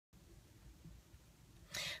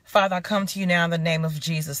Father, I come to you now in the name of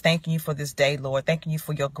Jesus, thanking you for this day, Lord. Thanking you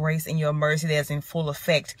for your grace and your mercy that is in full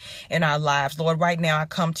effect in our lives. Lord, right now I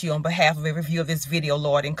come to you on behalf of every viewer of this video,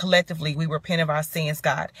 Lord, and collectively we repent of our sins,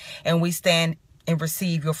 God, and we stand and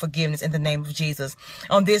receive your forgiveness in the name of Jesus.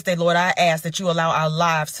 On this day, Lord, I ask that you allow our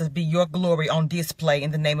lives to be your glory on display in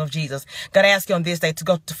the name of Jesus. God, I ask you on this day to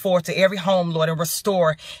go forth to every home, Lord, and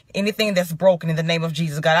restore anything that's broken in the name of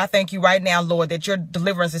Jesus. God, I thank you right now, Lord, that your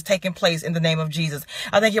deliverance is taking place in the name of Jesus.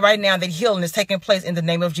 I thank you right now that healing is taking place in the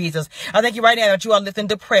name of Jesus. I thank you right now that you are lifting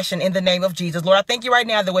depression in the name of Jesus. Lord, I thank you right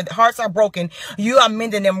now that when hearts are broken, you are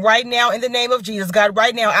mending them right now in the name of Jesus. God,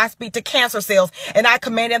 right now I speak to cancer cells and I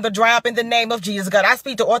command them to dry up in the name of Jesus. God, I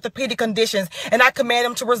speak to orthopedic conditions and I command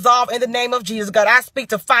them to resolve in the name of Jesus. God, I speak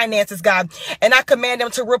to finances, God, and I command them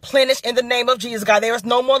to replenish in the name of Jesus. God, there is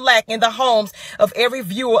no more lack in the homes of every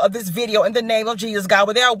viewer of this video in the name of Jesus. God,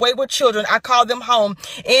 where there are wayward children, I call them home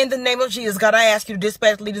in the name of Jesus. God, I ask you to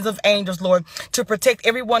dispatch legions of angels, Lord, to protect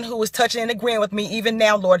everyone who is touching and agreeing with me even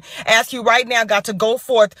now, Lord. I ask you right now, God, to go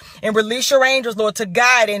forth and release your angels, Lord, to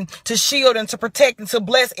guide and to shield and to protect and to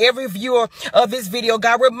bless every viewer of this video.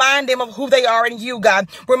 God, remind them of who they are in you, God.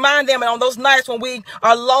 Remind them, and on those nights when we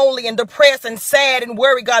are lonely and depressed and sad and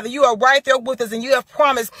worried, God, that you are right there with us and you have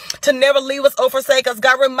promised to never leave us or forsake us.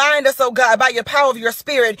 God, remind us, oh God, by your power of your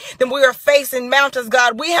spirit, that we are facing mountains,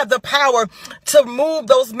 God. We have the power to move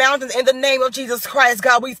those mountains in the name of Jesus Christ.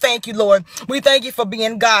 God, we thank you, Lord. We thank you for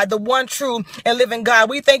being God, the one true and living God.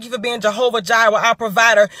 We thank you for being Jehovah Jireh, our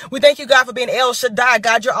provider. We thank you, God, for being El Shaddai,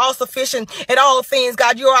 God. You're all sufficient in all things,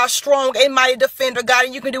 God. You are our strong and mighty defender, God,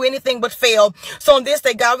 and you can do anything but fail. So on this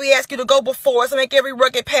day, God, we ask you to go before us and make every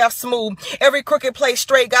rugged path smooth, every crooked place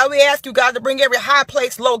straight. God, we ask you, God, to bring every high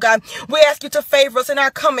place low, God. We ask you to favor us in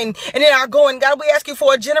our coming and in our going, God. We ask you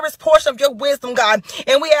for a generous portion of your wisdom, God.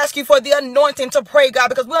 And we ask you for the anointing to pray, God,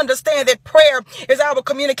 because we understand that prayer is our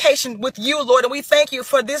communication with you, Lord. And we thank you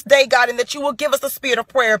for this day, God, and that you will give us the spirit of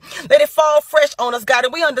prayer. Let it fall fresh on us, God.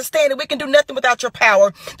 And we understand that we can do nothing without your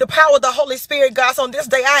power, the power of the Holy Spirit, God. So on this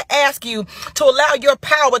day, I ask you to allow your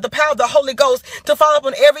power, the power of the Holy Ghost, to fall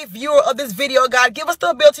upon every viewer of this video, God. Give us the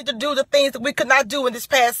ability to do the things that we could not do in this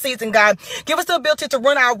past season, God. Give us the ability to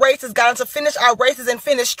run our races, God, and to finish our races and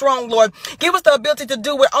finish strong, Lord. Give us the ability to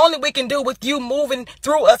do what only we can do with you moving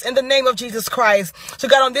through us in the name of Jesus Christ. So,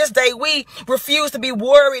 God, on this day, we refuse to be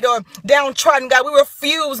worried or downtrodden, God. We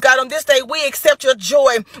refuse, God. On this day, we accept your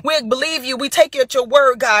joy. We believe you. We take you at your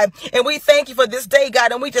word, God. And we thank you for this day,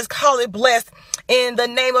 God. And we just call it blessed in the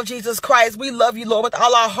name of Jesus Christ. We love you, Lord, with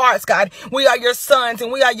all our hearts, God. We are your sons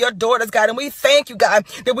and we are your daughters, God. And we thank you, God,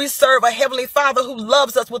 that we serve a heavenly Father who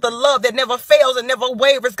loves us with a love that never fails and never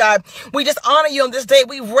wavers, God. We just honor you on this day.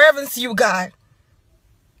 We reverence you, God.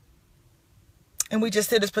 And we just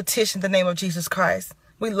did this petition in the name of Jesus Christ.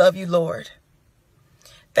 We love you, Lord.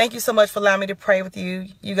 Thank you so much for allowing me to pray with you.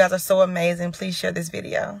 You guys are so amazing. Please share this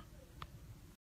video.